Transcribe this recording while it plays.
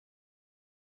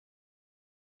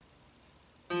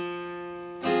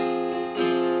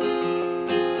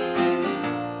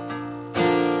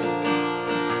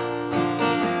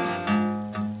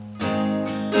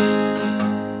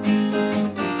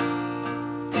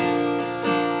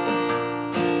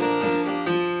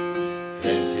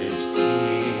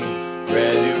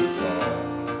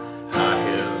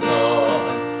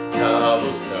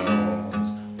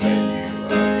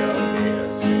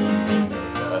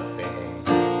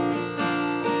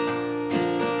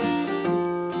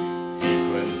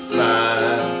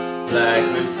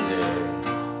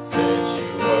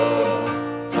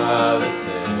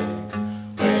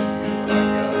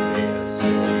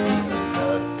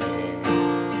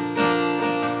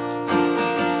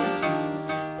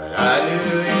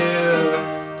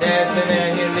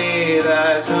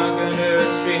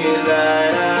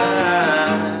light.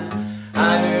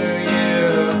 I knew you,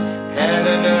 hand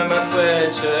under my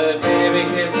sweatshirt, baby,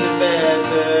 kiss it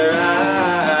better.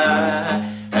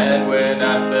 And when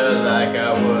I felt like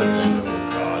I was an old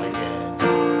cardigan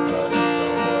under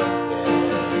someone's bed,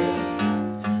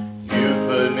 you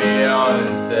put me on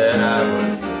and said I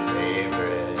was your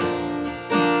favorite.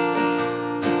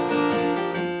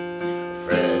 A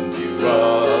friend you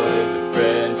are is a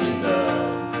friend you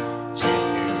none. Chase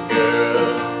two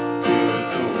girls, who's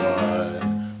the one?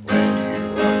 When you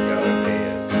are young, they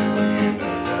assume you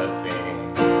know nothing.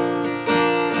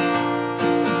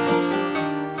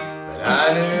 But I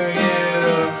knew you,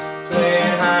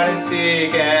 playing hide and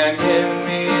seek and giving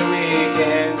me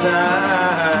weekends.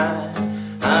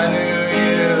 I knew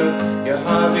you, your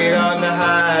heartbeat on the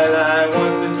high line,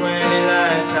 once in 20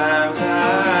 lifetimes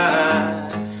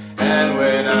high. And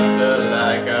when I felt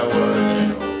like I was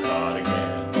an old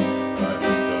cardigan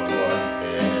under someone's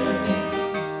bed,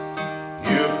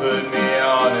 you put me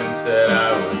on and said I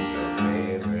was your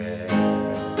favorite.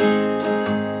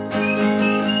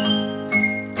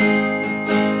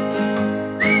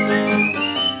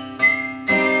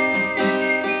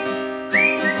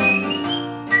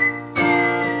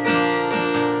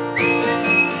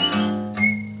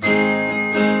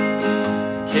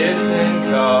 Kissing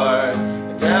cars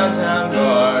and downtown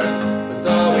bars was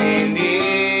all we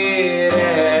needed.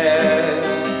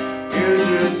 You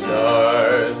drew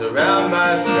stars around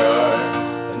my scars,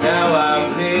 and now I'm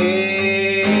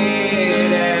bleeding.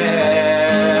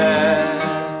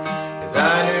 'Cause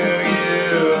I knew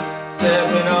you,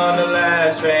 stepping on the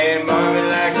last train, marked me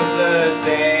like a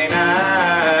bloodstain.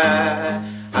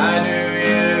 I knew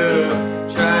you,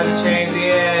 tried to change the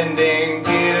ending,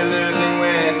 Peter losing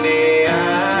Wendy.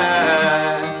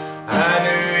 I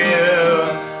knew you,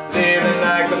 leaving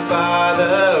like a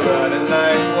father, running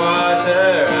like water.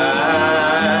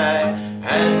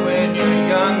 And when you're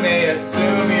young, they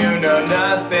assume you know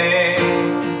nothing.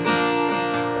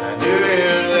 But I knew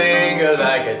you'd linger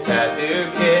like a tattoo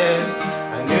kiss.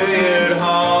 I knew you'd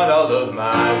haunt all of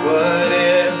my what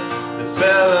ifs. The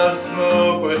smell of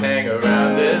smoke would hang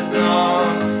around this long.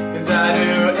 'Cause I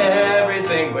knew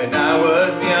everything when I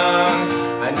was young.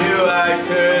 I knew I'd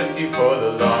curse you for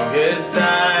the longest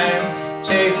time,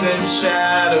 chasing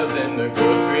shadows in the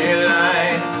grocery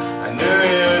line. I knew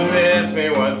you'd miss me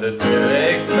once the thrill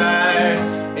expired,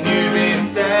 and you'd be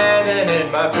standing in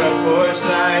my front porch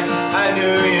light. I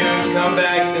knew you'd come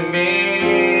back to me.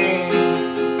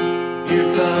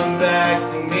 You'd come back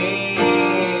to me.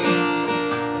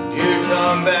 And you'd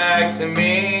come back to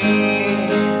me.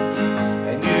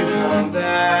 And you'd come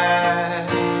back.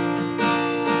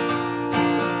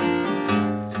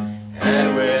 And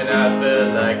when I felt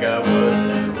like I was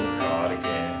an old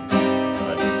cardigan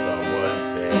under someone's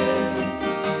bed,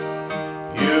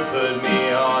 you put me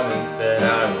on and said I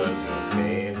was your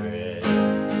favorite.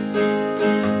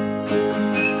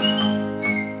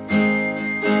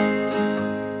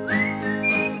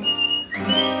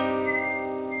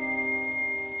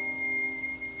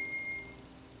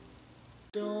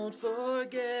 Don't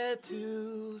forget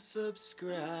to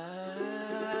subscribe.